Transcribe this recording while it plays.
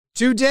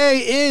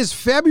Today is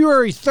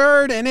February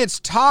 3rd, and it's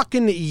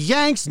Talking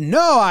Yanks.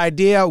 No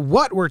idea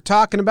what we're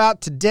talking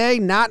about today.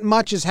 Not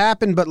much has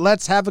happened, but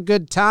let's have a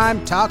good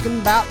time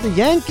talking about the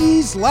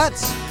Yankees.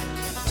 Let's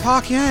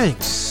talk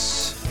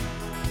Yanks.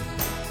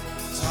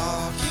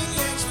 Talking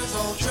Yanks with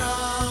old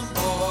John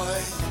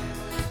Boy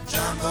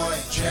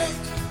and Jake.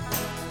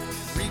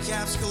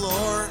 Recaps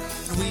galore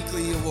and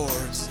weekly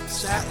awards.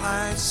 Stat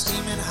lines,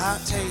 steaming hot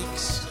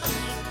takes.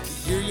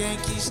 Your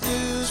Yankees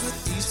news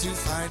with these two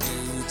fine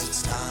dudes.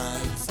 It's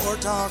time for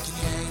Talking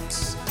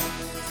Yanks.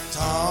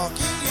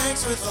 Talking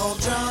Yanks with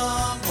old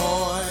John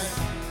Boy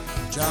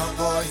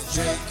and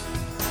Jake.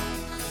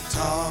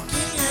 Talking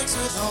Yanks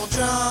with old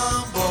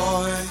John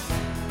Boy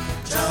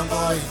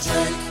and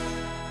Jake.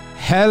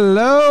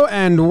 Hello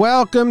and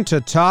welcome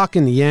to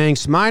Talking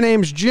Yanks. My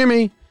name's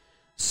Jimmy.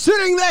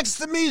 Sitting next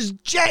to me is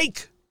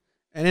Jake.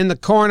 And in the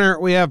corner,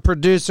 we have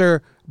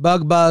producer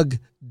Bug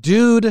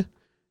Dude.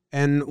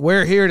 And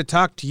we're here to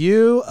talk to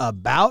you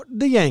about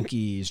the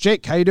Yankees.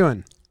 Jake, how you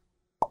doing?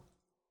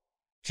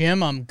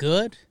 Jim, I'm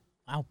good.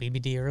 Wow,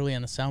 BBD early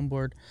on the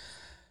soundboard.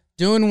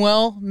 Doing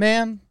well,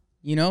 man.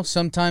 You know,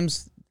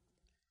 sometimes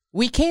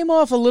we came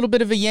off a little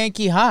bit of a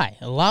Yankee high.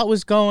 A lot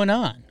was going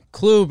on.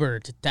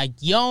 Kluber to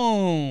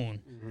Taillon.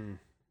 Mm-hmm.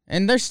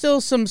 And there's still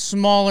some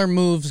smaller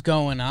moves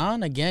going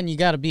on. Again, you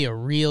got to be a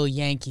real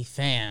Yankee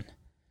fan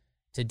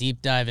to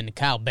deep dive into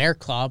Kyle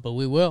Bearclaw, but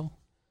we will.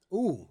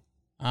 Ooh.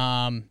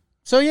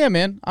 So, yeah,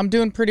 man, I'm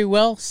doing pretty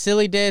well.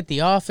 Silly day at the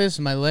office.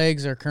 My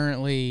legs are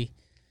currently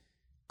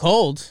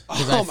cold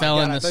because I fell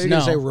in the snow. You were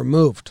going to say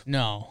removed.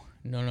 No.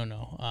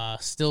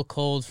 Still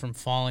cold from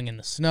falling in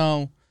the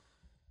snow,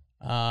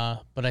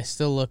 but I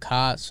still look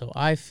hot, so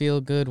I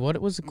feel good. What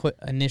was the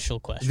initial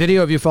question?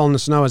 Video of you falling in the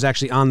snow is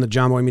actually on the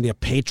John Boy Media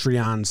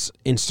Patreon's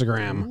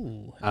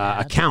Instagram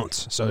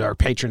account, so our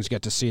patrons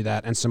get to see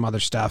that and some other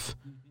stuff.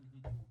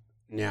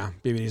 Yeah,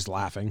 BBD's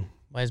laughing.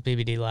 Why is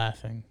BBD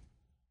laughing?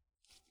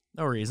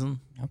 No reason.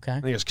 Okay.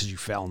 I think it's because you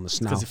fell in the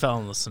snow. Because you fell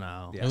in the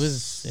snow.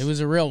 Yes. It was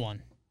a real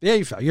one. Yeah,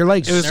 you fell. Your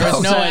legs. It was There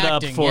was no set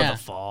acting, up for yeah. the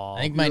fall.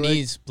 I think my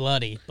knee's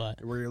bloody,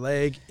 but where your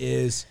leg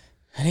is.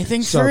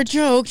 Anything So- for a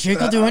joke. Jake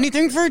will do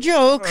anything for a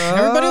joke.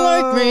 Everybody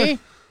like me.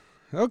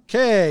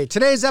 Okay,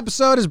 today's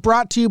episode is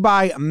brought to you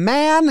by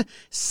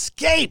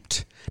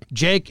Manscaped.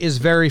 Jake is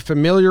very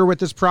familiar with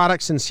this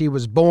product since he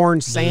was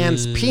born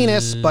sans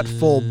penis but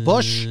full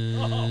bush.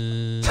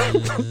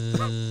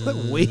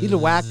 Weed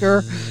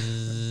whacker.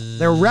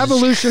 They're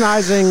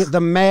revolutionizing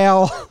the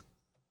male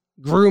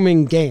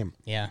grooming game.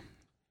 Yeah.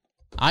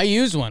 I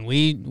used one.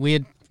 We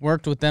had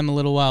worked with them a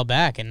little while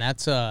back, and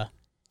that's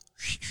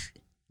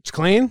It's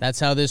clean? that's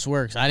how this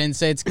works. I didn't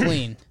say it's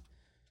clean.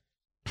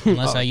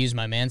 Unless I use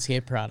my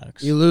Manscaped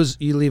products. You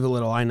leave a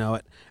little, I know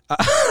it.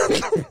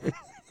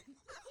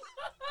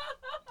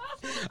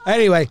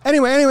 Anyway.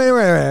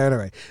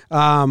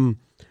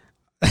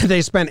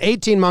 They spent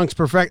 18 months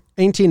perfecting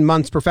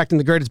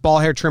the greatest ball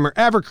hair trimmer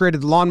ever,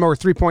 created the Lawnmower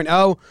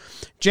 3.0.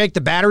 Jake,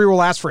 the battery will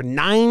last for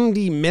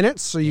 90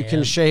 minutes, so you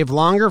can shave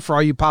longer for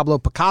all you Pablo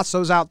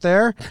Picassos out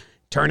there.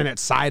 Turning it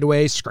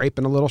sideways,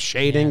 scraping a little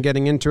shading,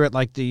 getting into it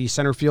like the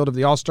center field of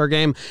the All-Star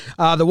game.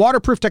 The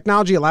waterproof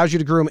technology allows you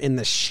to groom in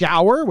the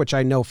shower, which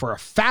I know for a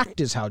fact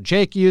is how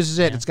Jake uses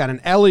it. Yeah. It's got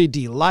an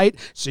LED light,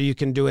 so you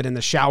can do it in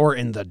the shower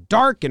in the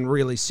dark and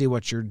really see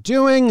what you're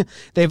doing.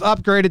 They've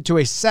upgraded to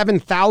a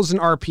 7,000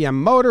 RPM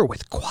motor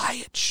with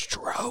quiet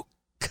stroke,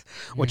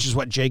 which is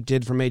what Jake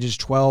did from ages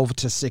 12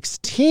 to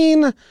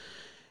 16.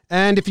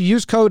 And if you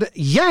use code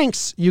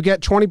YANKS, you get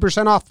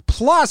 20% off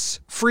plus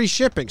free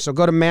shipping. So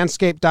go to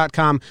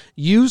manscaped.com,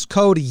 use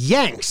code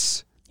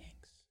YANKS,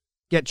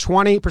 get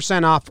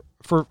 20% off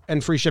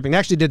and free shipping. They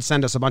actually did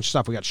send us a bunch of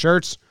stuff. We got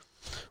shirts,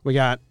 we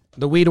got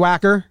the weed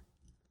whacker,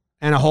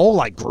 and a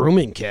whole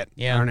grooming kit.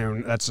 Yeah. I don't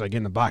know, that's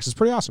in the box. It's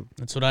pretty awesome.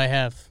 That's what I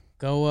have.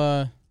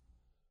 Go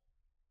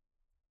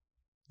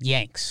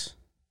Yanks.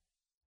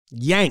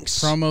 Yanks.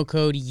 Promo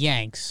code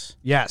Yanks.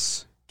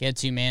 Yes.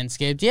 Gets you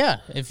Manscaped. Yeah,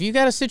 if you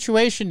got a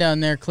situation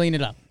down there, clean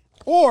it up.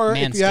 Or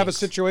if you have a Manscaped.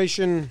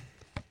 situation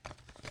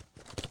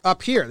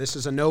up here. This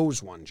is a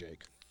nose one,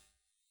 Jake.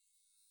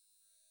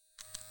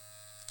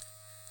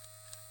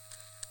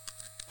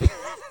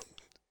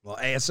 Well,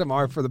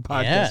 ASMR for the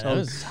podcast. Yeah, that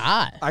was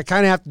hot. I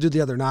kind of have to do the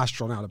other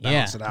nostril now to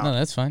balance it out. No,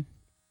 that's fine.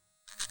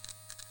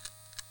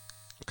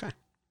 Okay.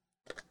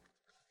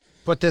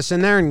 Put this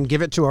in there and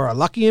give it to our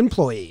lucky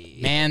employee.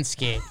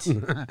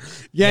 Manscaped.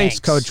 Yanks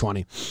code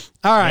 20.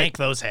 All right. Yank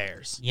those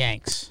hairs.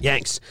 Yanks.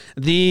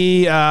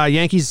 The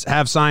Yankees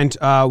have signed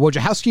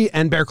Wojciechowski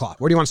and Bearclaw.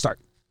 Where do you want to start?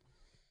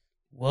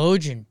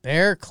 Woj and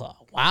Bearclaw.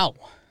 Wow.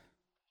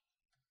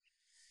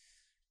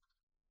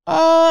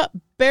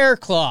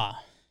 Bearclaw.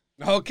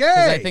 Okay.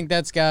 Because I think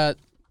that's got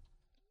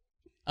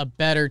a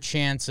better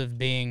chance of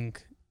being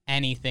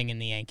anything in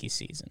the Yankee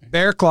season.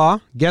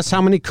 Bearclaw, guess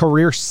how many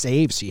career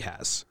saves he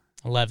has?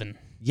 11.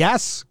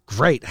 Yes,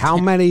 great. How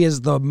many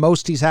is the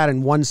most he's had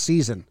in one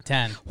season?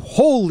 10.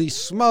 Holy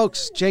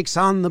smokes, Jake's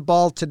on the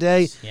ball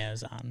today. Yeah, it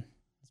was on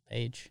this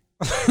page.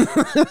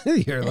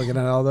 You're looking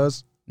at all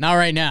those? Not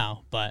right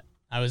now, but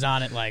I was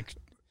on it like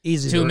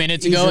Easy 2 to-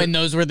 minutes easy ago, to- and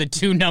those were the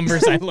two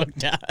numbers I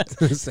looked at.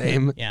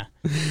 Same. Yeah.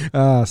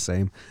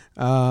 Same.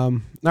 All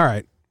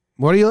right.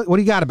 What do you got what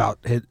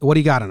do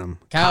you got on him?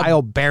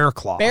 Kyle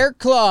Bearclaw. Bear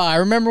Claw. I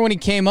remember when he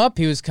came up,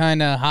 he was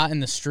kind of hot in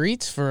the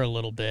streets for a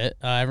little bit.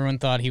 Everyone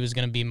thought he was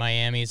going to be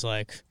Miami's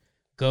like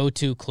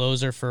go-to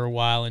closer for a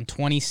while. In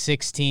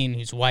 2016,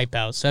 he's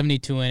wipeout,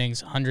 72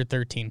 innings,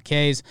 113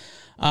 Ks.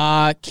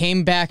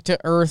 Came back to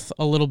earth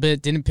a little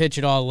bit, didn't pitch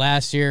at all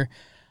last year.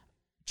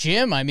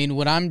 Jim, I mean,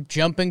 what I'm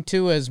jumping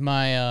to as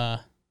my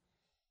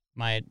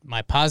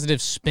my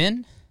positive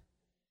spin,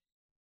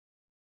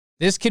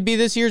 this could be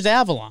this year's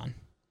Avalon.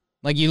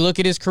 Like, you look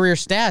at his career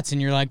stats,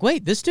 and you're like,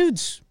 wait, this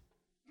dude's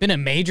been a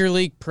major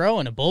league pro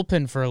in a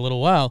bullpen for a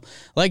little while.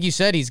 Like you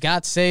said, he's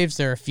got saves.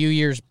 They're a few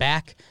years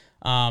back.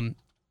 And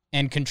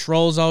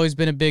control's always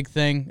been a big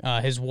thing.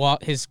 His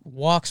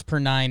walks per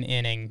 9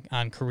 inning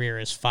on career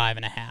is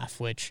 5.5,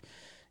 which,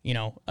 you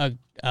know, a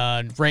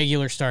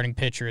regular starting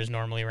pitcher is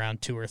normally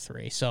around 2 or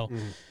 3. So,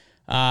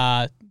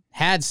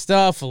 had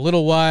stuff, a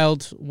little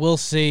wild. We'll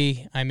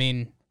see. I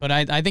mean, but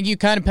I think you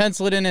kind of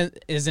pencil it in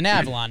as an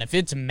Avalon. If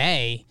it's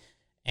May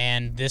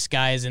and this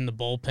guy is in the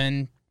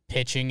bullpen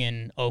pitching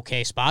in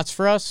okay spots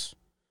for us,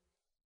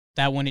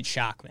 that wouldn't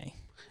shock me.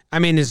 I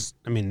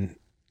mean,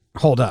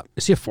 hold up.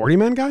 Is he a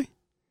 40-man guy?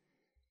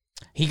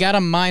 He got a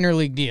minor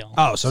league deal.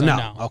 Oh, so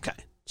no. Okay.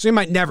 So you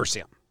might never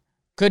see him.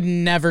 Could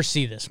never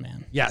see this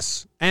man.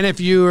 Yes. And if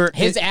you were...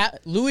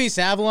 Luis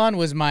Avalon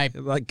was my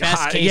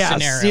best case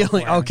scenario.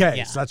 Ceiling. for him. Okay.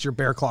 Yeah. So that's your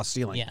Bearclaw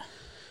ceiling. Yeah.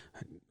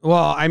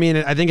 Well, I mean,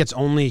 I think it's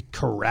only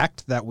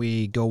correct that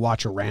we go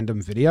watch a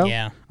random video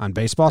on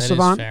Baseball That is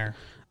Savant fair.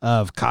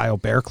 of Kyle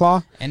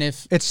Bearclaw. And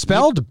if It's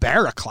spelled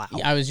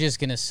Bearclaw. I was just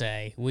going to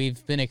say,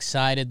 we've been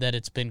excited that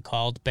it's been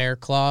called Bear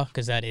Claw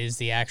because that is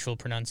the actual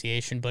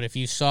pronunciation. But if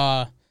you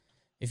saw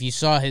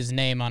his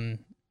name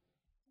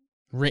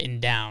written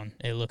down,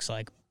 it looks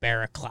like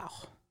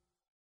Bearclaw.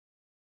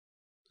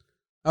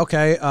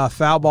 Okay,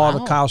 foul ball Wow.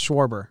 to Kyle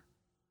Schwarber.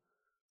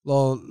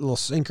 Little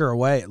sinker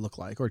away, it looked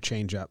like, or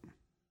change up.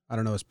 I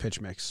don't know his pitch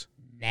mix.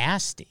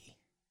 Nasty.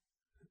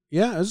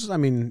 Yeah, this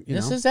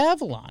Is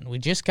Avalon. We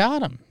just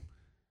got him.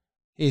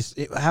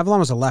 Avalon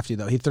was a lefty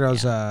though. He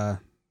throws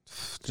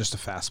just a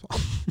fastball.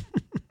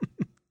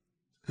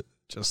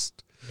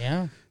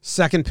 Yeah.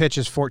 Second pitch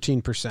is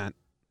 14%.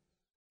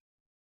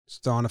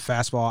 Still on a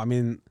fastball. I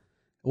mean,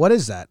 what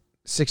is that?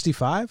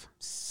 65?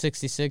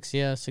 66,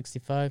 yeah,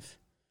 65.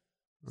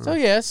 So,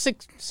 yeah,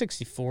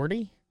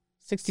 60-40.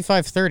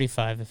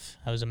 65-35 if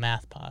I was a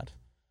math pod.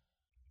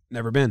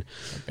 Never been.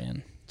 Never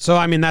been. So,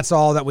 I mean, that's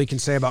all that we can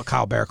say about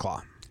Kyle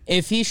Bearclaw.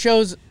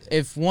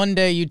 If one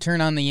day you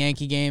turn on the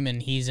Yankee game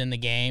and he's in the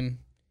game,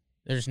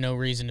 there's no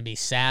reason to be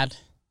sad.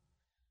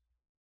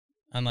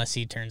 Unless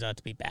he turns out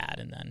to be bad,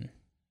 and then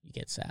you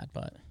get sad.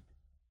 But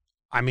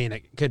I mean,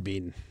 it could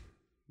be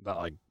that,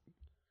 like,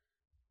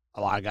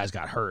 a lot of guys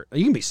got hurt.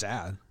 You can be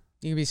sad.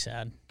 you can be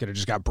sad. Could have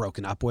just got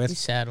broken up Be with.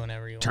 sad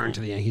whenever you Turn want.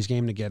 to the Yankees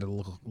game to get a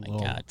little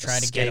God, try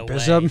to get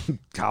escapism.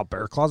 Kyle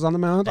Bearclaw's on the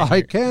mound. Then I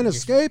you're- can't you're-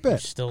 escape You're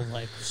it. still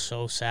like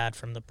so sad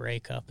from the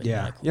breakup. And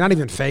Yeah, like, you're not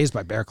even phased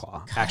by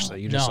Bearclaw.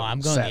 Actually, you just no, I'm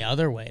going sad. the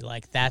other way.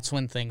 Like that's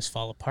when things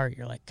fall apart.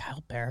 You're like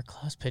Kyle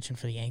Bearclaw's pitching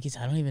for the Yankees.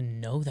 I don't even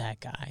know that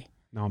guy.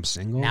 Now I'm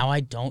single. Now I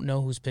don't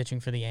know who's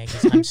pitching for the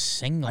Yankees. I'm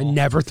single. I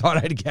never thought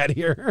I'd get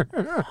here.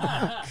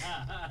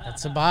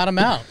 That's a bottom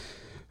out.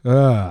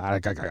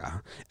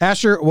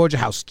 Asher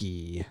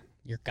Wojciechowski.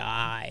 Your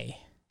guy.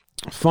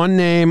 Fun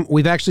name.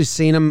 We've actually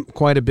seen him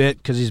quite a bit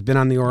because he's been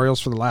on the Orioles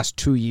for the last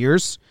 2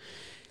 years.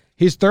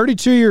 He's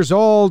 32 years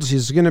old.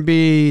 He's going to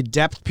be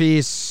depth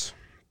piece.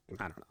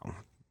 I don't know.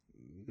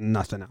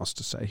 Nothing else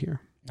to say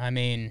here. I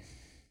mean,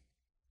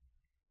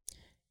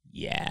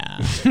 yeah.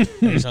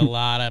 There's a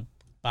lot of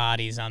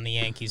bodies on the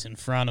Yankees in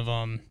front of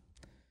him.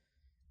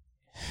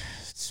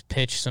 Let's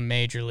pitch some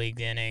major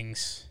league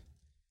innings.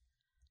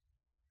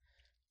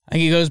 I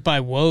think he goes by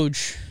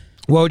Woj.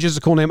 Woj is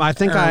a cool name. I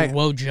think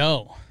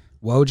Wojo.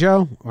 Wojo? Why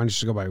don't you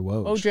just go by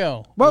Woj?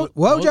 Wojo.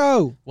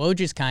 Wojo. Woj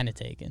is kind of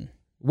taken.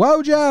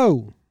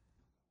 Wojo.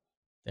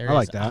 There I is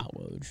like that.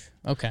 Woj.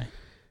 Okay.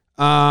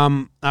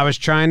 I was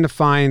trying to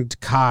find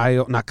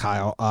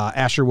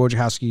Asher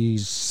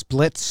Wojciechowski's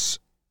splits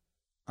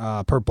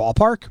per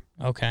ballpark.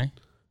 Okay.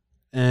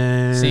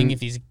 And Seeing if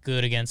he's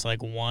good against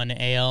like one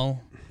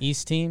AL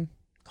East team.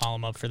 Call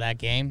him up for that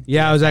game.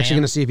 yeah, I was actually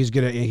going Bam. to see if he's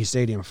good at Yankee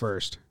Stadium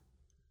first.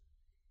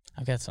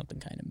 I've got something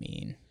kind of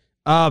mean.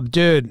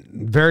 Dude,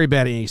 very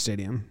bad at Yankee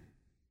Stadium.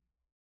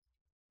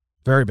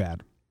 Very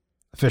bad.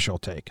 Official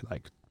take,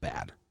 like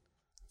bad.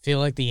 Feel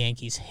like the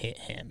Yankees hit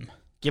him.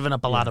 Giving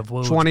up a lot of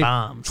Woj 20,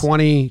 bombs.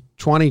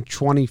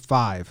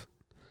 25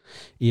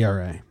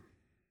 ERA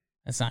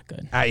That's not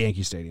good. at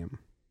Yankee Stadium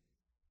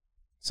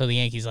So the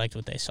Yankees liked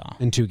what they saw.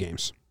 in 2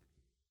 games.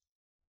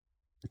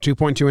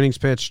 2.2 innings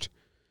pitched,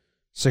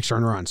 6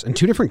 earned runs in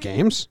 2 different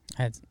games.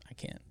 I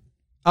can't.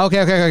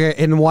 Okay.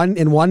 In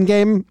one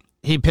game,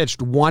 he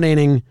pitched 1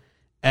 inning,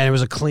 and it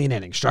was a clean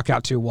inning. Struck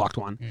out 2, walked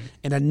 1.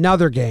 In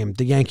another game,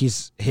 the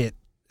Yankees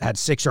had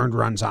 6 earned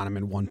runs on him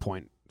in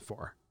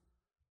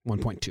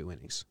 1.2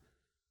 innings.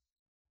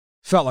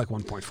 Felt like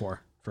 1.4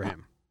 for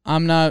him.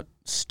 I'm not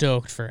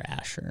stoked for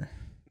Asher.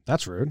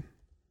 That's rude.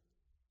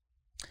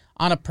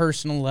 On a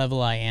personal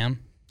level, I am.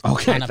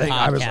 Okay, On a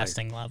I was like,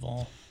 podcasting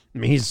level. I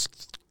mean, he's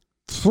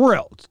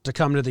thrilled to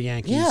come to the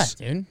Yankees. Yeah,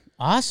 dude.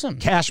 Awesome.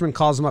 Cashman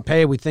calls him up.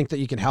 Hey, we think that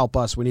you can help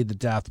us. We need the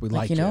depth. We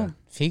like you you. know,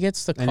 if he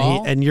gets the And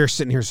call, and you're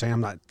sitting here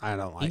saying, I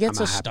don't like. he gets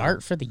I'm a not happy.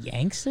 start for the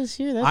Yanks this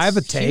year. That's I have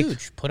a take.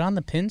 huge. Put on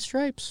the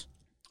pinstripes.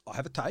 I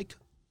have a take.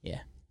 Yeah.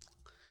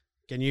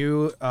 Can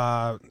you,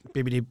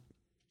 BBD,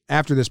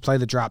 after this play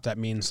the drop, that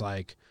means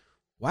like,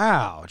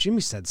 wow,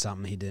 Jimmy said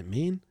something he didn't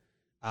mean.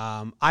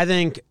 I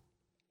think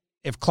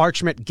if Clark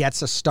Schmidt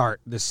gets a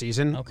start this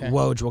season, Okay.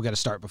 Woj will get a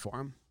start before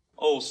him.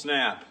 Oh,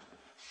 snap.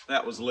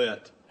 That was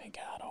lit.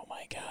 Oh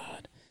my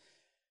God.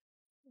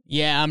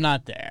 Yeah, I'm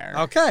not there.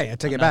 Okay, I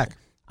take it back.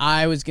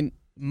 I was going to,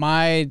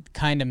 my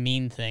kind of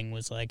mean thing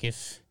was like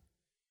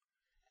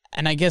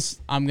and I guess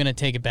I'm going to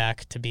take it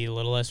back to be a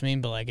little less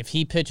mean, but like if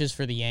he pitches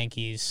for the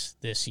Yankees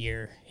this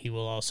year, he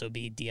will also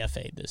be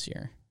DFA'd this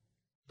year.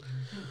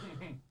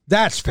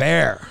 That's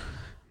fair.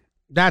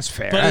 That's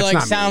fair. But That's it like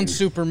not sounds mean.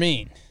 super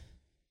mean.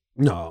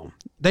 No.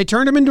 They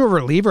turned him into a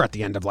reliever at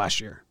the end of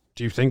last year.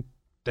 Do you think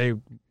they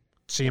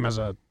see him as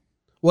a...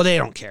 Well, they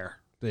don't care.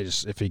 They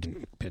just, if he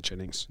can pitch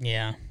innings.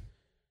 Yeah.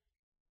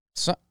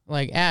 So,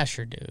 like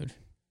Asher, dude.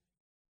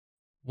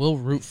 We'll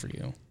root for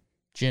you.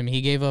 Jim,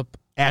 he gave up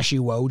Ashy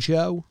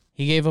Wojo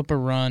a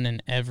run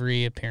in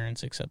every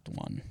appearance except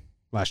one.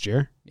 last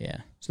year. Yeah.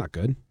 It's not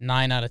good.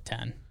 9 out of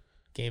 10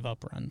 gave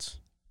up runs.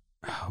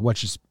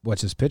 What's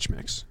his pitch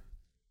mix?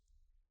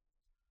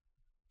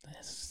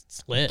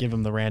 It's lit. Give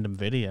him the random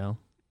video.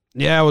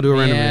 Yeah, we'll do a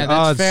random. Yeah,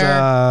 video. that's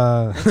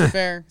fair. It's That's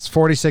fair. it's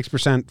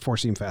 46% four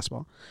seam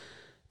fastball,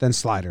 then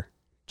slider,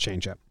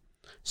 changeup.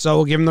 So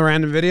we'll give him the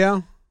random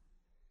video.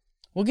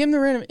 We'll give him the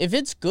random. If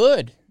it's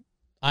good,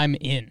 I'm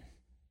in.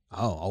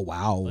 Oh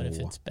wow! But if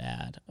it's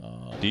bad,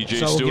 DJ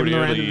So we'll give him Stewart the here,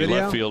 random the video?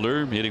 left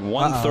fielder, hitting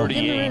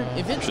 138.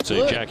 If it's Should say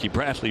good, Jackie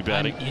Bradley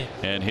batting I'm in.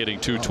 and hitting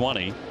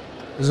 220.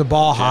 There's a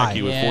ball high.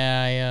 Jackie with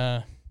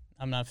yeah,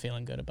 I'm not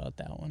feeling good about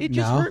that one. It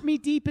just No? hurt me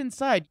deep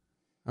inside.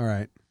 All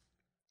right.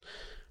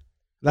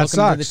 That Welcome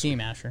sucks. to the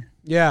team, Asher.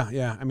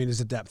 Yeah. I mean,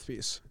 it's a depth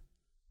piece.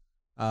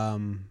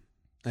 An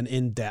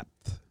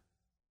in-depth,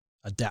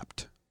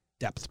 depth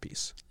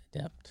piece.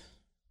 Depth.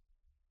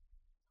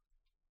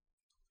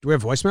 Do we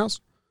have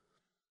voicemails?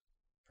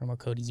 Promo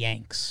code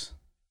Yanks.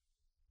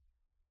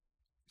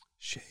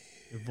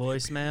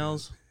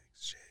 Voicemails.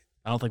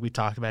 I don't think we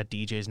talked about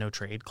DJ's no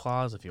trade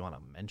clause. If you want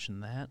to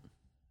mention that,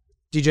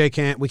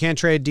 We can't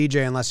trade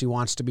DJ unless he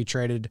wants to be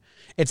traded.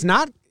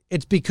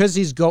 It's because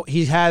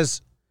he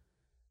has.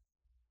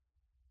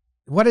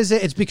 What is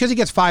it? It's because he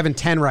gets 5 and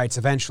 10 rights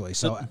eventually.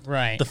 So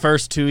Right. the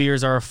first 2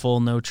 years are a full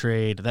no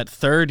trade. That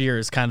third year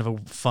is kind of a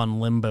fun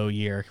limbo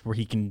year where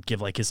he can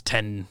give like his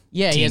 10.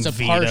 Yeah, he has a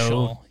veto.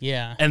 partial.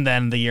 Yeah. And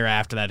then the year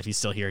after that, if he's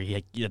still here,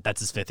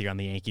 that's his 5th year on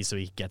the Yankees, so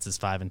he gets his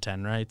 5 and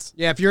 10 rights.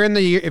 yeah, if you're in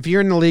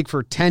the league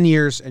for 10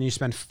 years and you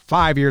spend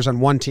 5 years on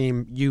one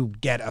team, you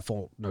get a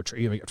full no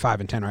trade. You get 5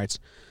 and 10 rights.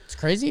 It's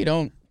crazy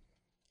you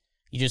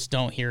just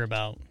don't hear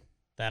about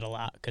that a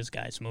lot because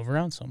guys move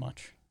around so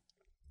much.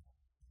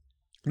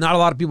 Not a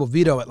lot of people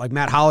veto it. Like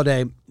Matt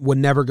Holliday would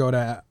never go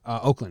to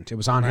Oakland. It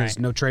was on his Right.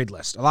 no trade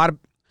list. A lot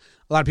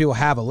of people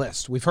have a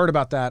list. We've heard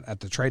about that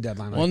at the trade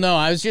deadline. Well, no,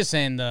 I was just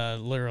saying the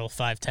literal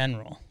 5-10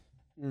 rule.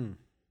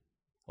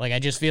 Like I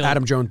just feel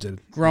Adam like Jones did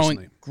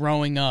recently.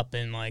 growing up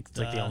in like It's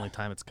like the only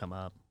time it's come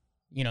up.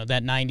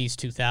 that 90s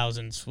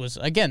 2000s was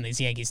again these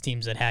Yankees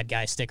teams that had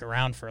guys stick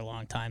around for a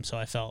long time. So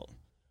I felt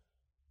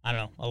I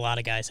don't know, a lot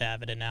of guys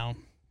have it, and now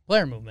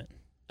player movement.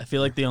 I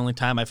feel like the only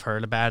time I've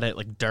heard about it,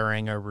 like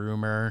during a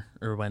rumor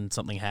or when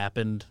something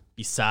happened,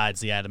 besides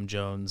the Adam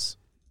Jones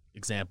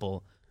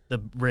example, the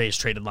Rays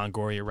traded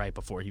Longoria right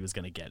before he was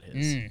going to get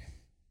his.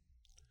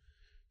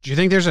 Do you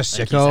think there's a he's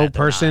sicko at the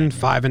person 9,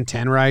 5 and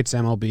 10 rights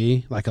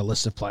MLB, like a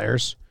list of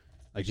players?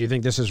 Like, do you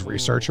think this is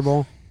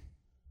researchable?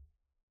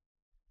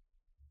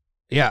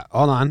 Yeah,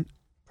 hold on.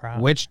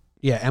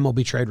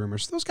 MLB trade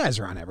rumors. Those guys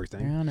are on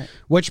everything. They're on it.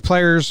 Which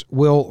players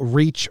will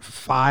reach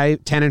 10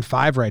 and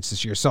 5 rights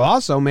this year? So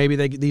also maybe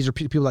these are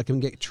people that can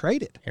get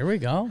traded. Here we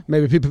go.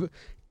 Maybe people.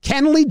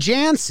 Kenley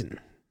Jansen,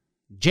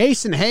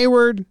 Jason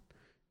Hayward,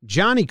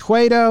 Johnny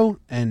Cueto,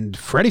 and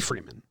Freddie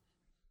Freeman.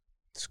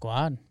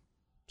 Squad.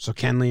 So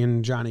Kenley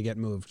and Johnny get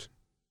moved.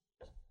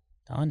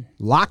 Done.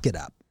 Lock it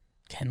up.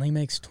 Kenley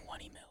makes $20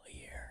 million a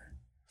year.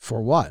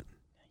 For what?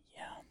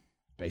 Yeah.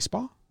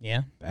 Baseball?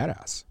 Yeah.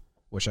 Badass.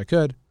 Wish I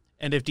could.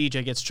 And if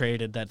DJ gets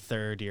traded that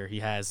third year, he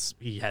has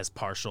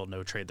partial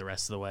no trade the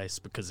rest of the way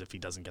because if he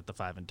doesn't get the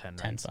 5 and 10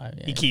 rights, 10-5,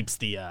 yeah. he keeps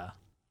the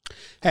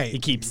He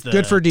keeps the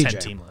good for 10 DJ.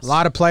 team list. A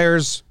lot of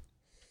players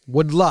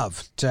would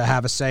love to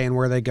have a say in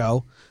where they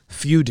go.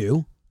 Few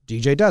do.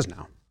 DJ does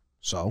now.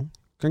 So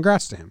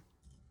congrats to him.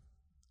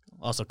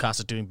 Also, cost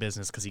of doing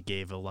business because he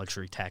gave a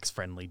luxury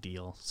tax-friendly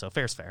deal. So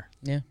fair's fair.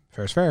 Yeah.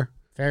 Fair's fair.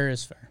 Fair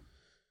is fair.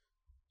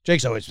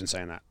 Jake's always been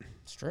saying that.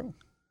 It's true.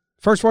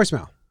 First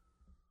voicemail.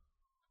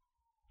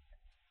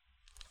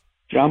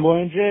 John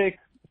Boy and Jake,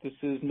 This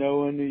is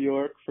Noah in New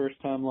York,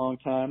 first time, long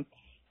time.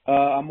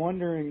 I'm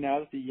wondering, now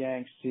that the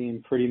Yanks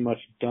seem pretty much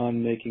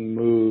done making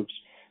moves,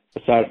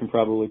 aside from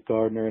probably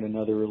Gardner and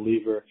another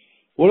reliever,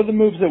 what are the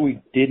moves that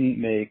we didn't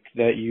make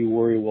that you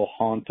worry will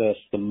haunt us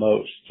the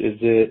most? Is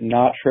it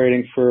not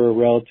trading for a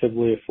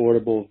relatively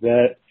affordable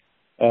vet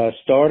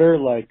starter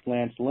like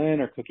Lance Lynn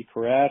or Cookie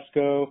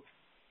Carrasco?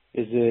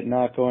 Is it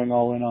not going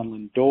all in on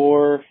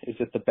Lindor? Is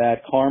it the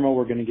bad karma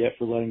we're going to get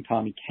for letting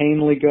Tommy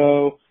Kahnle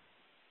go?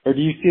 Or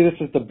do you see this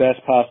as the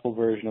best possible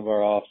version of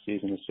our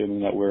offseason,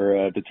 assuming that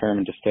we're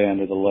determined to stay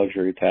under the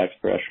luxury tax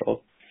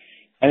threshold?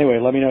 Anyway,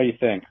 let me know what you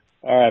think.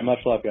 All right, much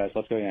love, guys.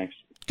 Let's go Yanks.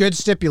 Good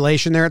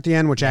stipulation there at the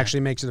end, which actually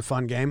makes it a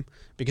fun game.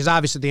 Because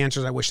obviously the answer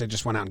is I wish they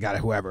just went out and got it,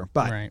 whoever.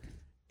 But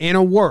in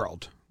a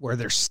world where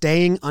they're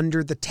staying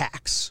under the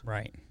tax,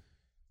 right?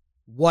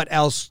 What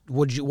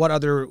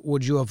other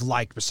would you have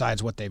liked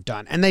besides what they've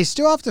done? And they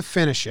still have to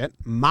finish it,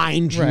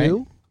 mind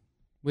you.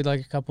 We'd like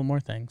a couple more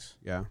things.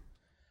 Yeah.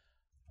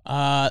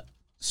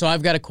 So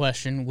I've got a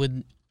question.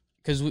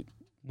 Because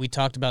we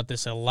talked about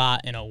this a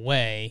lot in a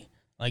way.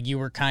 Like you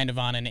were kind of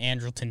on an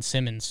Andrelton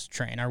Simmons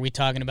train. Are we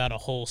talking about a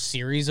whole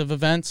series of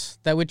events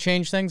that would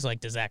change things? Like,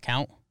 does that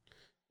count?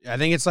 I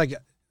think it's like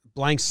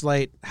blank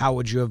slate. How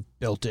would you have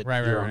built it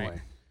your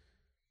own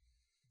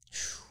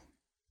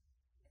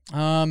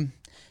way?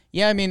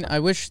 Yeah, I mean, I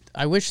wish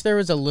there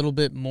was a little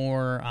bit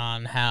more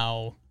on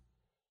how,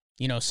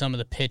 some of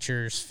the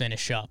pitchers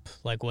finish up.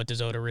 Like, what does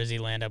Odorizzi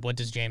land at? What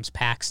does James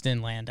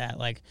Paxton land at?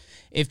 Like,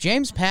 if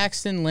James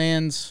Paxton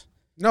lands...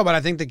 No, but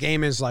I think the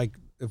game is like,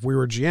 if we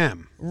were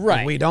GM,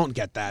 right? We don't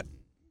get that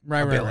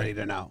ability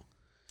to know.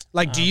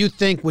 Like, do you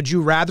think, would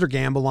you rather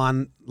gamble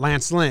on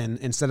Lance Lynn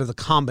instead of the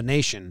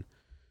combination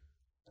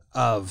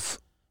of...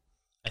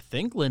 I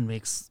think Lynn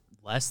makes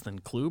less than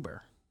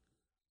Kluber.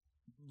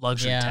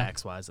 Luxury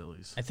tax-wise, at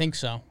least. I think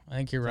so. I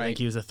think you're right. I think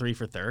he was a 3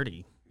 for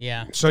 30.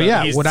 Yeah. So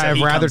would I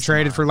have rather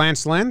traded for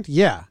Lance Lynn?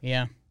 Yeah.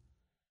 Yeah.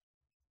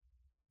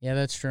 Yeah,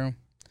 that's true.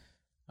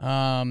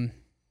 I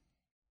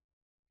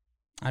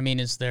mean,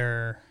 is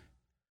there...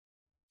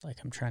 Like,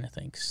 I'm trying to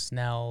think.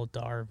 Snell,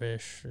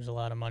 Darvish. There's a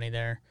lot of money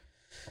there.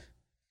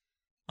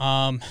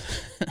 God.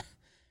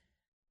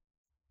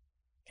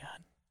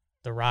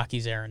 The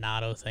Rockies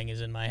Arenado thing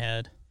is in my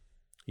head.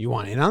 You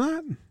want in on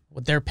that?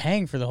 Well, they're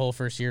paying for the whole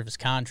first year of his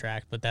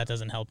contract, but that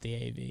doesn't help the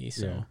AV.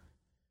 So,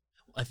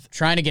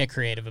 trying to get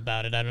creative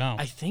about it. I don't know.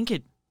 I think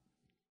it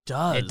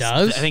does. It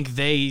does? I think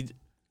they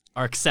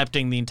are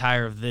accepting the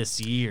entire of this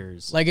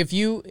year's. Like, if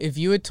you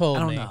had told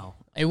me, I don't know.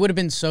 It would have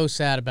been so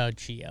sad about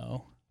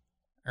Gio.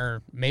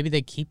 Or maybe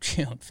they keep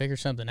Gio and figure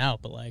something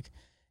out. But, like,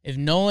 if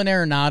Nolan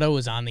Arenado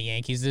was on the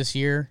Yankees this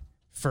year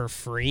for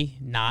free,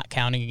 not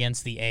counting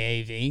against the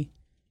AAV,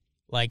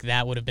 like,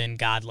 that would have been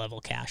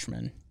God-level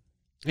Cashman.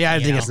 Yeah,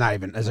 I think it's not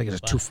even. I think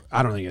it's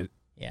I don't think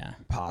it's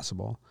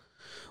possible.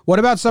 What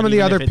about some of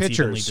the other pitchers?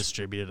 Evenly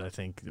distributed, I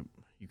think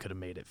you could have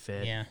made it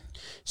fit. Yeah.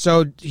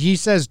 So he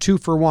says 2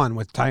 for 1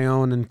 with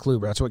Tyone and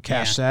Kluber. That's what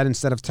Cash said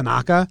instead of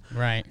Tanaka.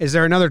 Right. Is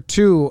there another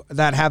 2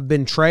 that have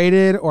been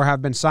traded or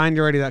have been signed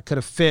already that could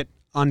have fit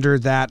under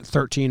that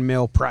 $13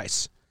 million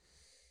price?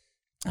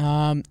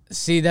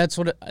 See, that's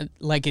what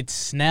it's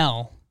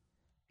Snell,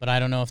 but I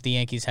don't know if the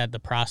Yankees had the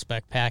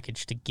prospect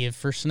package to give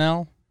for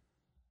Snell.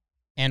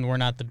 And we're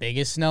not the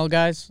biggest Snell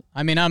guys.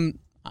 I mean,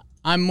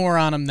 I'm more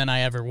on him than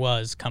I ever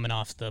was coming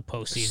off the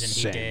postseason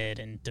he did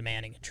and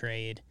demanding a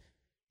trade.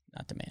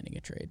 Not demanding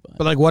a trade, but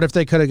like, what if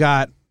they could have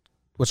got?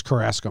 What's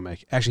Carrasco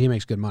make? Actually, he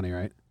makes good money,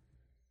 right?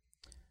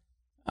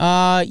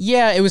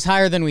 Yeah, it was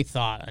higher than we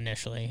thought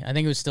initially. I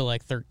think it was still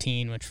like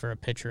 13, which for a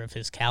pitcher of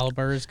his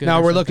caliber is good.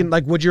 Now we're looking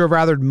like, would you have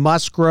rather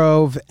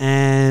Musgrove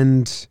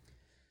and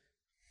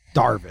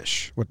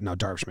Darvish? No,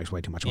 Darvish makes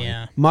way too much money.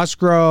 Yeah.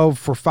 Musgrove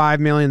for $5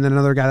 million, then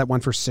another guy that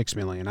went for $6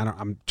 million.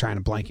 I'm trying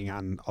to blanking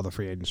on all the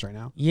free agents right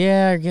now.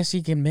 Yeah, I guess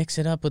you can mix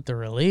it up with the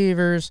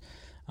relievers.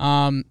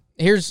 How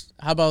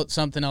about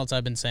something else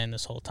I've been saying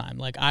this whole time?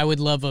 Like, I would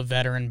love a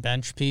veteran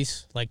bench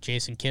piece like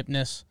Jason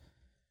Kipnis.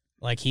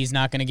 Like, he's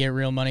not going to get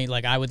real money.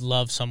 Like, I would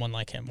love someone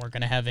like him. We're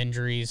going to have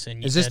injuries,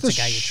 and is this that's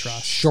the a guy you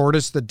trust.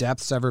 Shortest the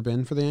depth's ever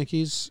been for the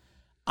Yankees?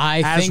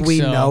 I think we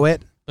know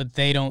it. But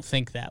they don't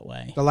think that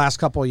way. The last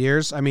couple of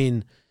years, I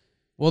mean...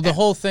 Well, the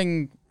whole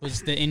thing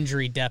was the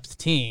injury depth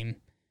team,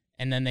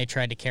 and then they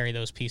tried to carry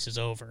those pieces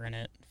over, and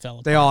it fell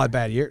apart. They all had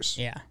bad years.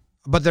 Yeah.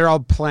 But they're all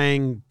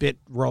playing bit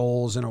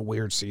roles in a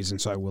weird season,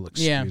 so I will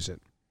excuse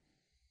it.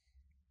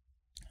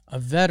 A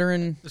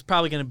veteran... There's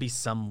probably going to be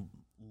some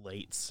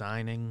late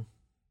signing.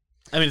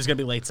 I mean, it's going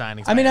to be late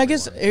signings. I mean, I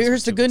guess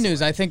here's the good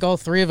news. I think all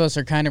three of us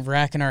are kind of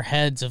racking our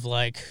heads of,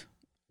 like,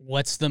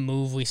 what's the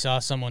move we saw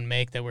someone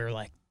make that we were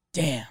like,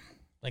 damn.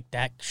 Like,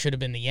 that should have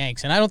been the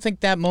Yanks. And I don't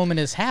think that moment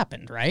has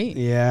happened, right?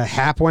 Yeah,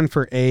 Happ went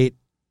for 8.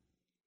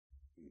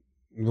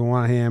 We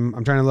want him.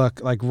 I'm trying to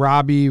look. Like,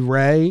 Robbie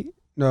Ray.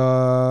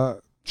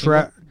 1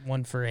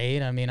 for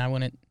 8. I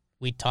mean,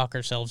 we'd talk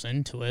ourselves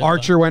into it.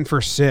 Archer went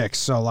for 6.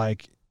 So,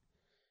 like,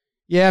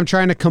 yeah, I'm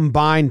trying to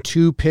combine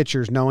 2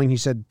 pitchers, knowing he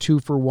said 2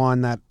 for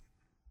 1 that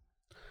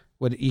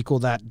would equal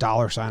that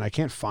 $. I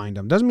can't find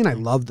them. Doesn't mean I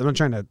love them. I'm not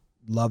trying to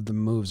love the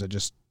moves. I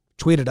just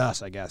tweeted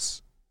us, I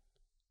guess.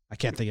 I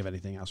can't think of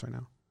anything else right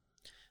now.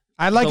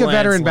 I'd like The a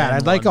veteran Lance bat. Lynn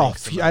I'd like one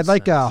makes the I'd most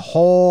like a sense.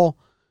 whole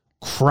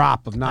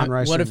crop of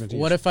non-rice.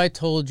 What if I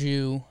told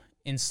you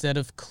instead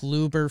of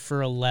Kluber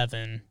for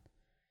 11,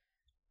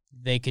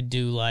 they could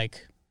do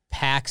like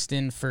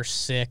Paxton for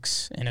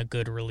 6 and a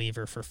good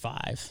reliever for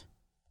 5?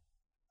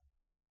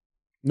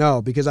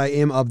 No, because I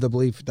am of the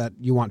belief that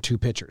you want 2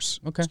 pitchers.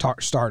 Okay.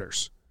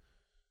 Starters.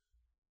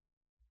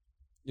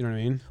 You know what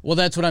I mean? Well,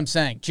 that's what I'm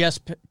saying.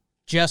 Just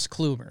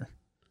Kluber.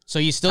 So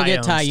you still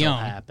get Tyone still Tyone,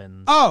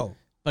 happens. Oh,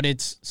 but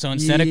it's so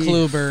instead of Yeah.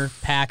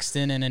 Kluber,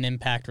 Paxton and an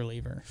impact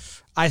reliever.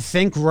 I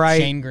think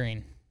right. Shane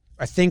Green.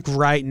 I think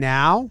right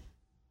now,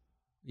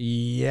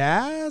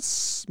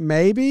 yes,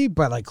 maybe,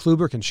 but like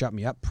Kluber can shut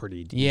me up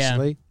pretty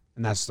easily,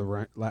 and that's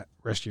the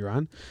risk you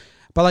run.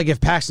 But like if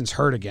Paxton's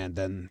hurt again,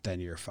 then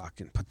you're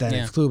fucking. But then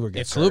if Kluber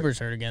gets Kluber's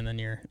hurt again, then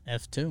you're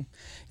F2.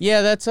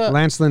 Yeah, that's a.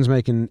 Lance Lynn's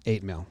making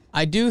 $8 million.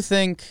 I do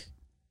think,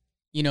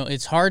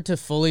 it's hard to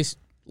fully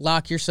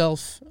lock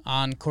yourself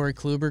on Corey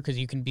Kluber because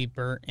you can be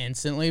burnt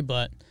instantly.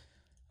 But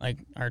like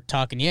our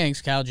Talking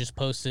Yanks, Kyle just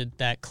posted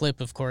that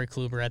clip of Corey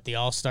Kluber at the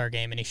All-Star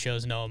game, and he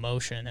shows no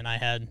emotion. And I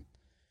had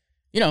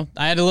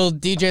a little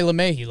DJ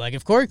LeMahieu. Like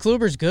if Corey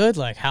Kluber's good,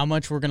 like how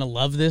much we're gonna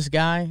love this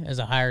guy as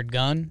a hired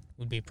gun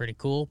would be pretty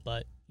cool.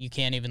 But you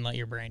can't even let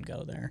your brain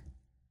go there.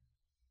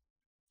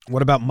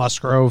 What about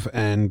Musgrove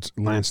and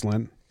Lance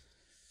Lynn?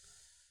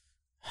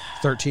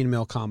 $13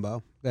 million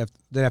combo.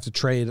 They have to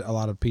trade a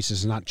lot of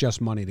pieces, not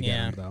just money to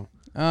get him,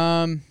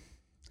 though.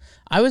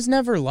 I was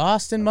never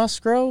lost in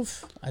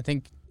Musgrove. I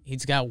think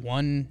he's got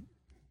one.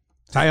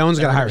 Tyone's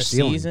got a higher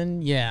season.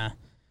 ceiling. Yeah.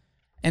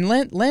 And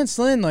Lance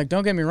Lynn, like,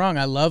 don't get me wrong,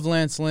 I love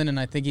Lance Lynn, and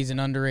I think he's an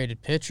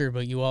underrated pitcher,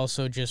 but you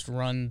also just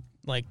run,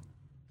 like,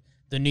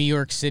 the New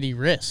York City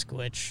risk,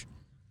 which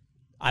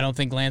I don't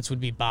think Lance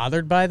would be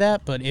bothered by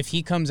that, but if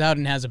he comes out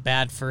and has a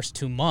bad first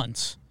 2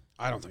 months,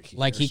 I don't think he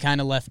like cares. he kind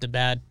of left a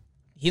bad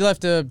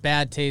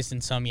taste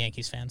in some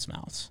Yankees fans'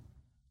 mouths.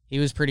 He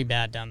was pretty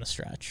bad down the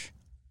stretch.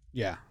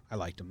 Yeah, I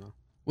liked him,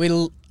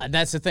 though.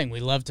 That's the thing. We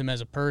loved him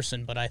as a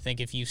person, but I think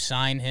if you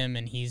sign him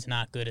and he's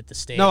not good at the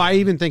stadium. No, I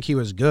even think he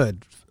was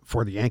good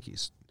for the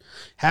Yankees.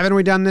 Haven't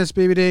we done this,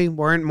 BBD?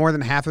 Weren't more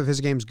than half of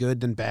his games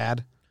good than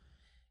bad?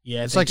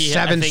 Yeah, It's like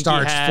 7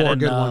 starts, 4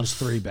 good enough. ones,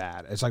 3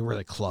 bad. It's like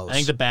really close. I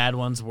think the bad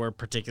ones were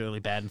particularly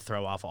bad and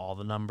throw off all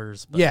the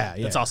numbers. But Yeah.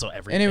 It's also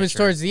every And it was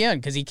pitcher. towards the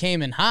end because he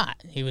came in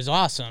hot. He was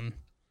awesome.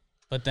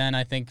 But then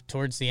I think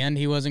towards the end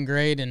he wasn't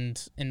great.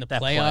 And in the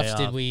That playoffs,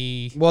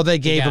 playoff. Well, they he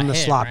gave got him the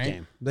hit, slop right?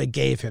 game. They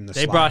gave him the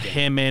They slop brought game.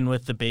 him in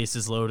with the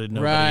bases loaded,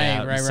 nobody Right,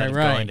 out, right, instead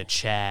right, of going right. to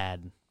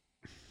Chad.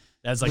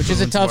 That's like Which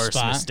is a Boone's tough worst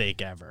spot.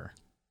 mistake ever.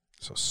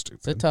 So stupid.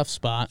 It's a tough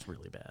spot. It's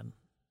really bad.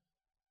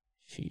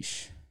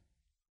 Sheesh.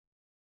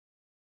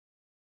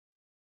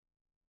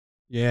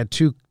 Yeah,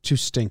 two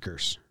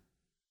stinkers.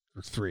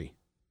 Or 3.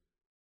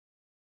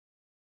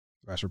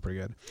 The rest were pretty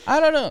good. I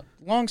don't know.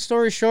 Long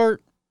story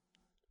short,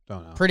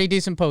 Don't know. pretty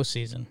decent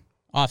postseason,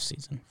 off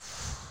season.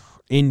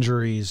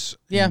 Injuries.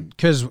 Yeah.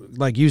 Because,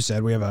 like you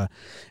said, we have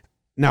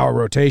now a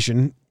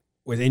rotation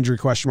with injury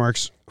question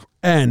marks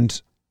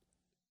and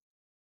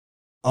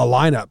a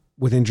lineup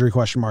with injury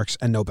question marks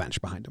and no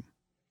bench behind them.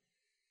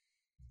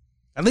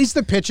 At least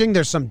the pitching,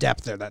 there's some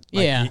depth there. That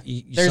like, Yeah,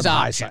 there's some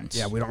high options. side.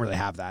 Yeah, we don't really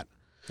have that.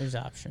 There's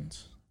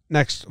options.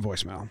 Next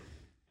voicemail.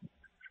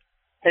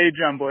 Hey,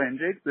 John Boy and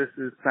Jake. This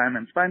is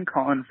Simon Spine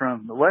calling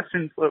from the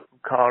western slope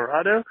of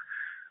Colorado.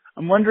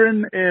 I'm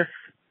wondering if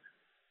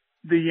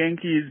the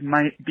Yankees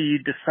might be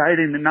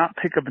deciding to not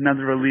pick up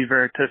another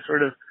reliever to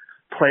sort of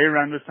play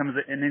around with some of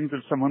the innings of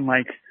someone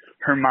like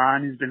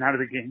Herman, who's been out of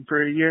the game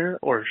for a year,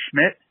 or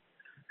Schmidt,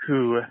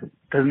 who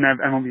doesn't have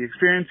MLB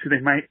experience, who they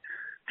might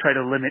try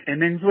to limit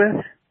innings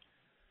with,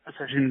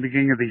 especially in the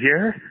beginning of the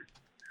year.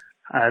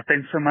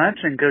 Thanks so much,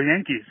 and go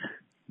Yankees.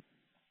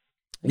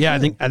 Yeah, I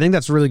think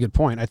that's a really good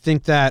point. I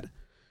think that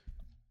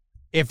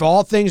if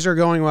all things are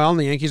going well and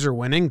the Yankees are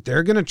winning,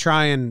 they're going to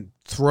try and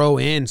throw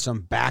in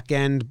some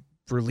back-end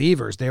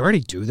relievers. They already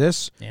do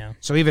this. Yeah.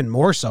 So even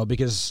more so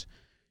because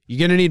you're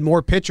going to need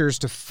more pitchers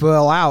to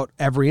fill out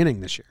every inning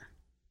this year.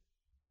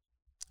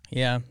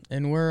 Yeah,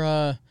 and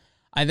we're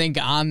I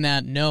think on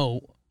that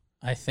note,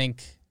 I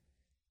think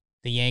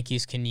the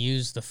Yankees can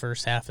use the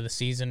first half of the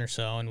season or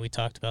so, and we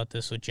talked about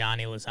this with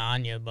Johnny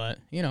Lasagna, but,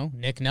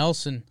 Nick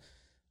Nelson,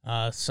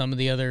 some of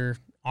the other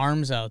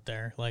arms out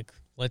there, like,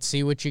 let's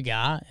see what you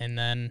got, and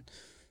then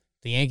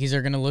the Yankees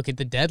are going to look at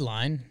the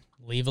deadline,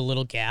 leave a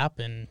little gap,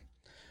 and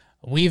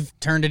we've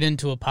turned it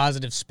into a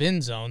positive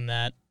spin zone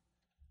that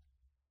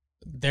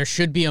there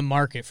should be a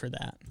market for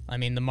that. I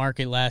mean, the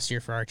market last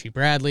year for Archie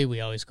Bradley,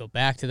 we always go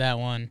back to that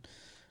one.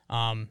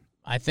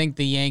 I think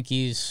the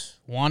Yankees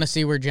want to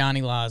see where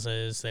Johnny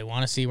Laza is. They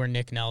want to see where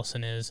Nick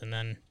Nelson is. And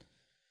then,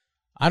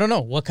 I don't know,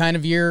 what kind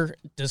of year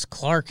does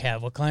Clark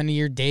have? What kind of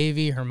year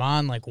Davey,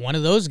 Herman? Like, one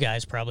of those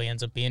guys probably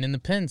ends up being in the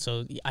pen.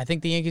 So I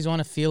think the Yankees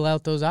want to feel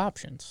out those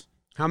options.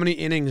 How many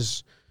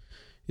innings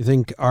you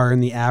think are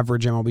in the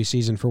average MLB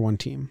season for one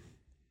team?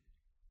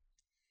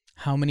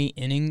 how many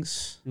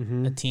innings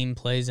Mhm. a team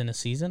plays in a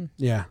season.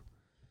 Yeah.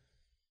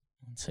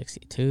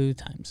 162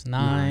 times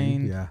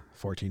 9. Yeah.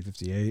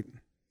 1458.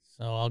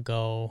 So I'll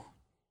go.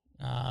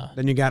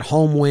 Then you got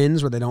home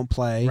wins where they don't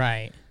play.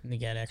 Right. And you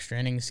get extra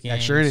innings games.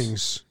 Extra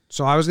innings.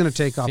 So I was going to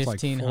take off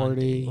like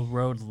 1500. 40.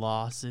 Road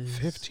losses.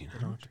 1500. They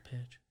don't have to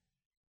pitch.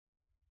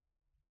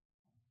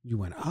 You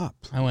went up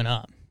I went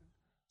up.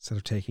 instead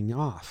of taking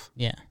off.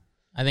 Yeah.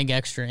 I think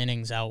extra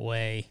innings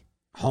outweigh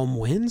Home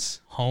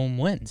wins? home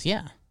wins.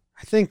 Yeah.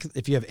 I think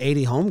if you have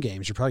 80 home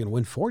games, you're probably going to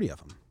win 40 of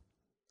them.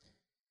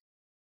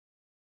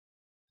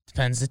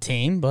 Depends the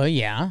team, but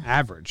yeah.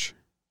 Average.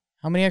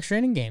 How many extra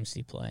inning games do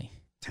you play?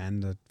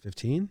 10 to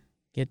 15?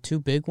 Get 2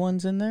 big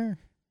ones in there?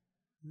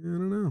 I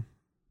don't know.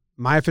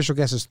 My official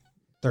guess is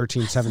I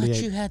 1378.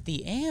 thought you had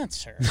the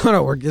answer.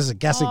 No, this is a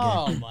guessing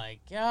Oh, game. my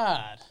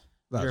God.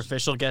 That's- Your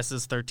official guess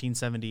is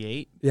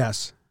 1378.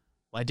 Yes.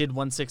 Well, I did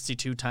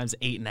 162 times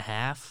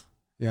 8.5,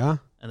 Yeah?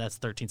 and that's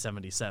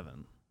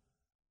 1377.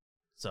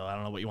 So I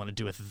don't know what you want to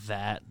do with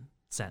that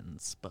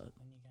sentence, but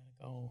Then you got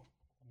to go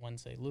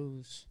ones they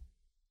lose.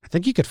 I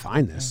think you could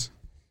find this.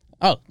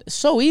 Oh,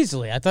 so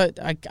easily. I thought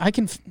I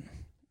can.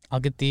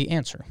 I'll get the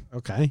answer.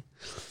 Okay.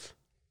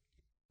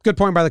 Good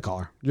point by the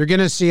caller. You're going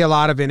to see a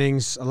lot of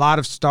innings, a lot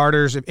of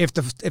starters. If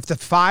the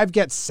 5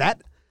 gets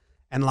set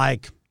and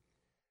like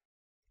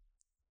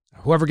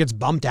whoever gets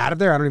bumped out of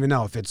there, I don't even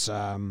know if it's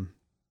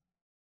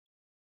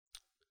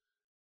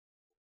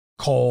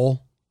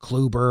Cole,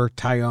 Kluber,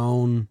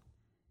 Tyone,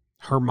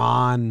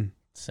 Herman,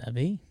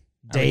 Sevy?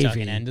 Are we talking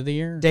Davey. end of the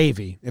year?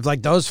 Davey. If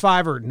like those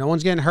 5 are no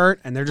one's getting hurt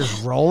and they're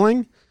just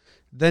rolling,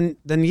 then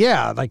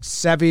yeah, like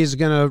Sevy is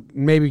gonna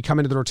maybe come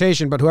into the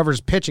rotation, but whoever's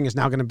pitching is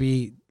now gonna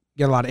get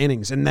a lot of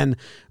innings. And then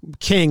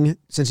King,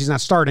 since he's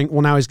not starting,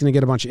 well now he's gonna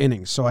get a bunch of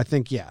innings. So I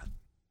think a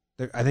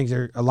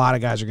lot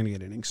of guys are gonna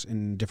get innings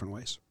in different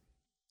ways.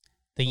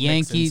 The we'll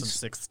mix in Yankees.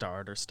 some 6th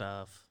starter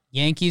stuff.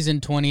 Yankees in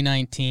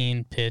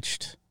 2019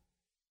 pitched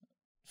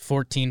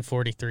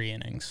 1443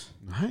 innings.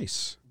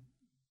 Nice.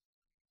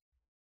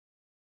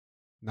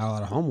 Not a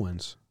lot of home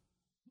wins.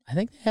 I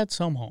think they had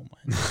some home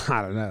wins.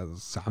 I don't know. It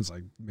sounds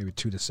like maybe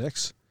 2 to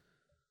 6.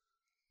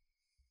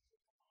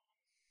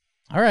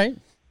 All right.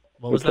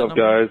 What was What's that up,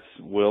 number? guys?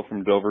 Will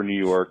from Dover, New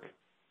York.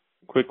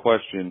 Quick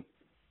question.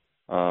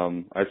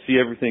 I see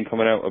everything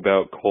coming out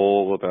about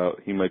Cole,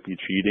 about he might be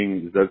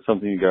cheating. Is that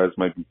something you guys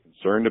might be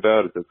concerned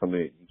about? Is that something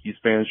Yankees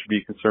fans should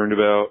be concerned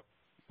about?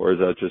 Or is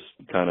that just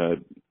kind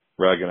of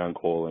ragging on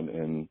Cole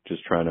and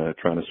just trying to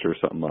stir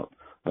something up?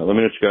 Let me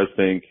know what you guys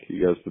think.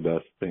 You guys are the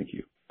best. Thank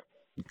you.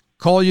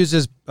 Cole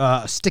uses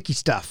sticky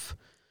stuff.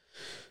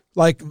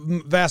 Like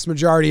vast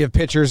majority of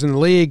pitchers in the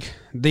league,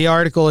 the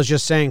article is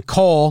just saying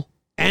Cole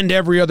and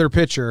every other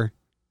pitcher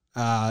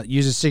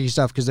uses sticky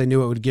stuff because they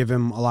knew it would give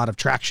him a lot of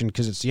traction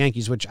because it's the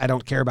Yankees, which I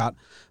don't care about.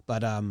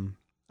 But I'm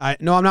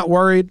not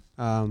worried.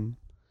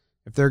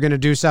 If they're going to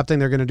do something,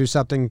 they're going to do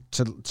something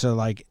to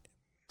like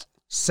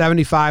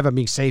 75. I'm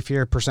being safe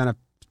here. % of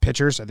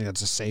pitchers. I think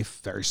that's a safe,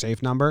 very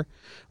safe number.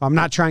 I'm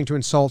not trying to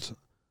insult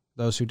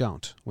those who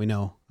don't. We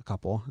know a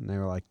couple, and they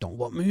were like, "Don't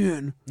let me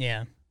in."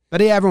 Yeah.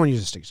 But yeah, everyone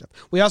uses sticky stuff.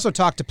 We also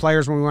talked to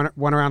players when we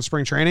went around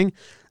spring training,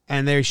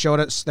 and they showed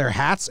us their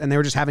hats, and they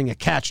were just having a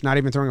catch, not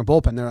even throwing a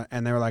bullpen.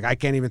 And they were like, "I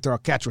can't even throw a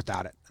catch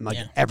without it."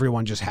 And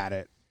everyone just had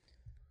it.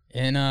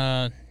 In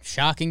a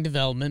shocking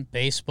development,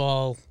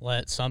 baseball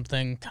let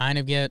something kind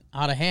of get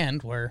out of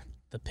hand where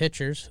the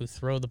pitchers who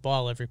throw the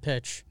ball every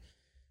pitch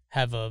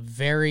have a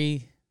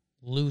very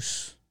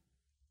loose.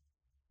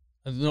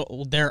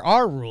 There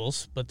are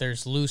rules, but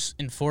there's loose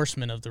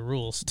enforcement of the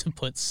rules to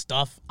put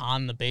stuff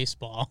on the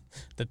baseball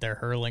that they're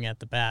hurling at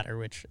the batter,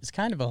 which is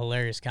kind of a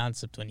hilarious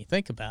concept when you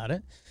think about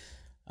it.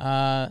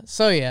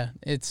 So yeah,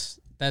 it's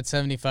that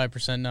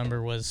 75%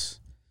 number was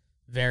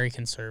very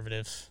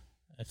conservative.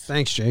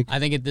 Thanks, Jake. I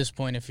think at this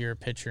point, if you're a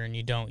pitcher and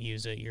you don't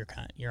use it,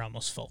 you're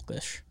almost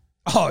folkish.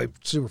 Oh,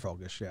 super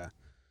folkish, yeah.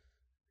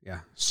 Yeah.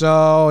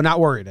 So not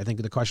worried. I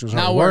think the question was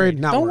Not worried.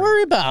 Not Don't worried.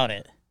 worry about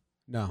it.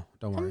 No,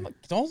 don't worry.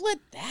 Don't let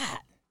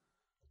that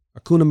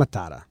Hakuna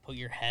Matata. put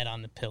your head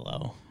on the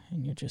pillow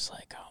and you're just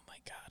like, oh my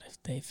God,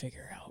 if they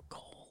figure out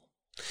Cole.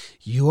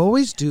 You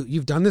always do.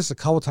 You've done this a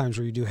couple times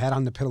where you do head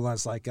on the pillow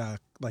as like a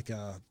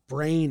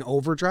brain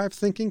overdrive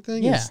thinking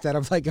thing instead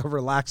of like a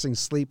relaxing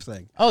sleep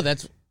thing. Oh,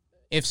 that's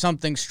if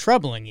something's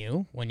troubling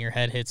you when your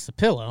head hits the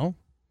pillow,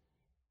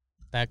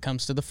 that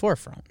comes to the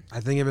forefront. I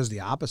think it was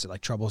the opposite.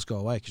 Like troubles go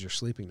away because you're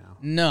sleeping now.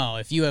 No,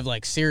 if you have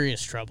like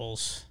serious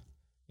troubles,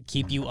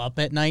 keep you up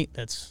at night,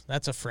 that's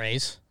a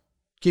phrase.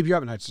 Keep you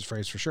up at night's a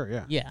phrase for sure,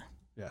 yeah. Yeah.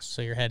 Yes.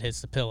 So your head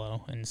hits the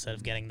pillow, and instead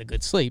of getting the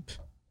good sleep,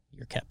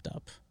 you're kept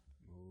up.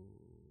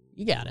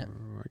 You got it.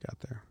 I got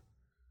there.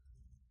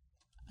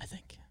 I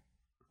think.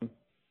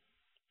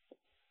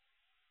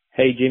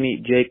 Hey,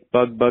 Jimmy, Jake,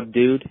 Bug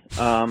Dude.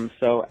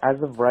 So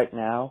as of right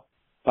now,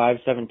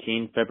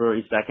 5/17,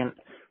 February 2nd,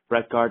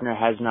 Brett Gardner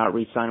has not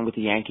re-signed with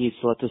the Yankees,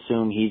 so let's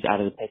assume he's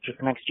out of the picture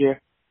for next year.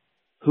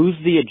 Who's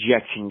the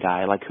ejection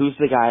guy? Like, who's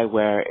the guy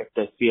where if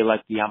they feel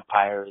like the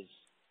umpire is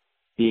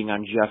being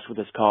unjust with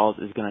his calls,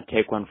 is going to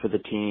take one for the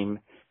team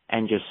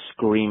and just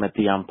scream at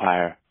the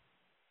umpire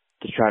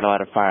to try to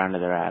light a fire under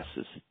their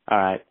asses. All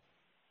right.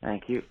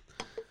 Thank you.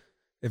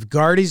 If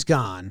Guardy's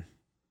gone,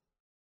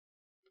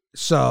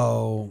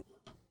 so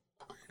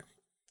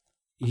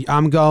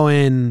I'm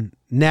going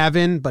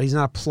Nevin, but he's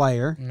not a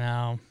player.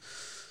 No.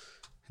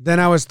 Then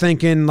I was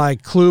thinking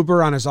like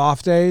Kluber on his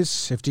off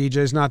days, if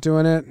DJ's not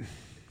doing it.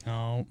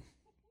 No.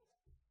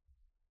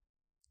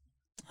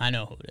 I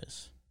know who it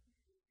is.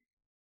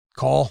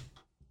 Cole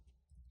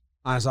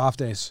on his off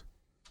days.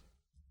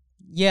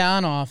 Yeah,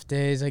 on off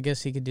days, I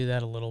guess he could do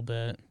that a little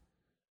bit.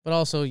 But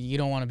also, you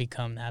don't want to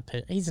become that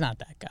He's not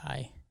that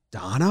guy.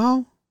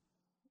 Dono?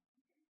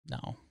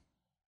 No.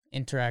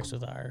 Interacts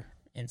with our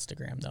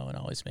Instagram, though, and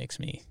always makes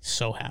me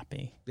so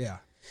happy. Yeah.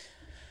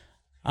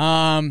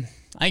 I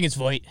think it's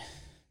Voit.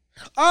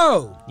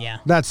 Oh! Yeah.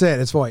 That's it.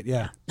 It's Voit,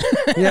 yeah.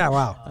 Yeah,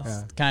 wow.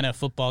 That's kind of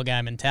football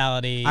guy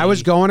mentality. I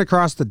was going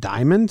across the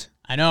diamond.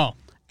 I know.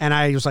 And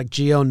I was like,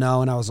 Gio,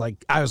 no. And I was like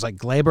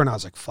Glaber, and I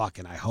was like,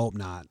 fucking, I hope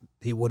not.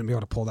 He wouldn't be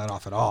able to pull that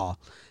off at all.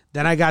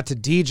 Then I got to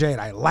DJ,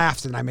 and I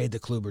laughed, and I made the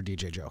Kluber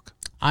DJ joke.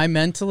 I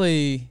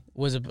mentally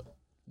was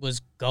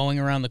going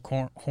around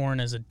the horn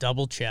as a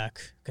double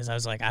check because I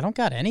was like, I don't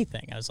got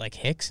anything. I was like,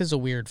 Hicks is a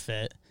weird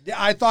fit. Yeah,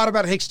 I thought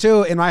about Hicks,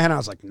 too. In my head, I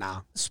was like,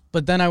 nah.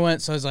 But then I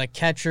went, so I was like,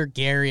 catcher,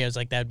 Gary. I was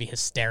like, that'd be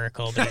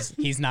hysterical, but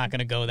he's not going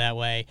to go that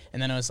way.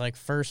 And then I was like,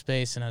 first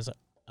base, and I was like,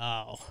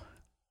 oh,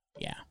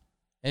 yeah,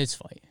 it's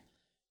Voit.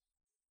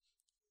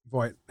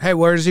 Voit. Hey,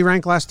 where does he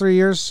rank last 3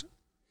 years?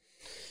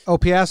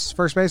 OPS,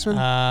 first baseman?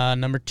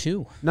 Number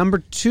 2. Number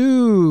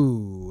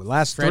 2.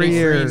 Last Freddie 3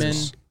 years.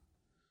 Freeman,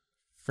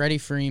 Freddie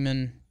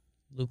Freeman,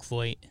 Luke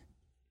Voit,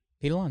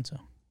 Pete Alonso.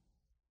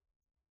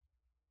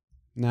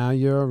 Now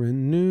you're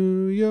in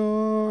New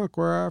York,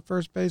 where our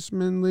first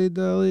baseman lead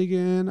the league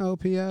in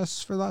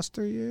OPS for the last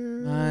 3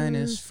 years. Mine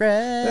is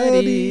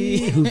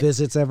Freddie. Who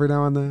visits every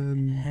now and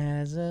then.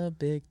 Has a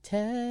big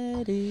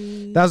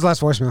teddy. That was the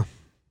last voicemail.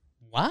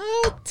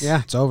 What?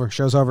 Yeah, it's over.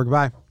 Show's over.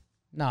 Goodbye.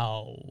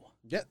 No.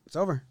 Yeah, it's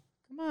over.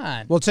 Come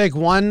on. We'll take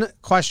one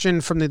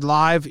question from the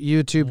live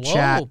YouTube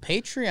chat.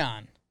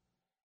 Patreon.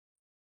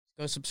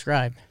 Go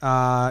subscribe.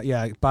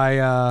 Yeah, buy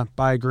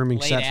a grooming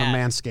Late set from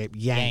ad. Manscaped.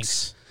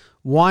 Yanks.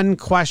 One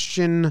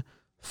question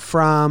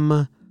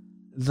from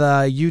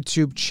the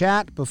YouTube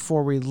chat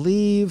before we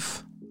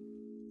leave.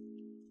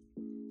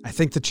 I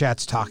think the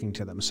chat's talking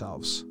to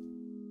themselves.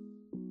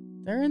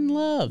 They're in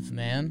love,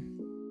 man.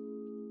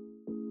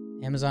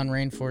 Amazon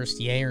rainforest,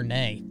 yay or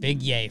nay?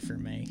 Big yay for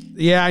me.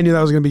 Yeah, I knew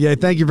that was going to be yay.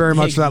 Thank you very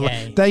much for that.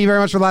 Yay. Thank you very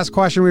much for the last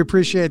question. We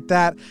appreciate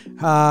that.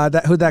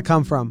 Who'd that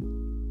come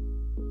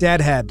from?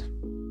 Deadhead.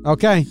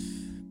 Okay.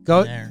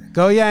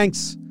 Go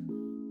Yanks.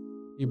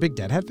 You a big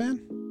Deadhead fan?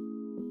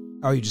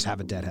 Oh, you just have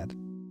a Deadhead.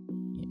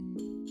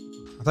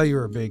 I thought you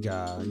were a big, you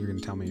were going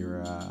to tell me you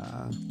were...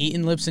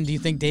 Eaton Lipson, do you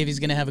think Davey's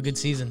going to have a good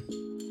season?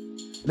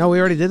 No, we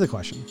already did the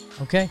question.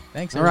 Okay,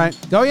 thanks. All right.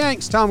 Go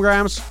Yanks. Tell them,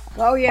 Grams.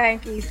 Go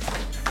Yankees.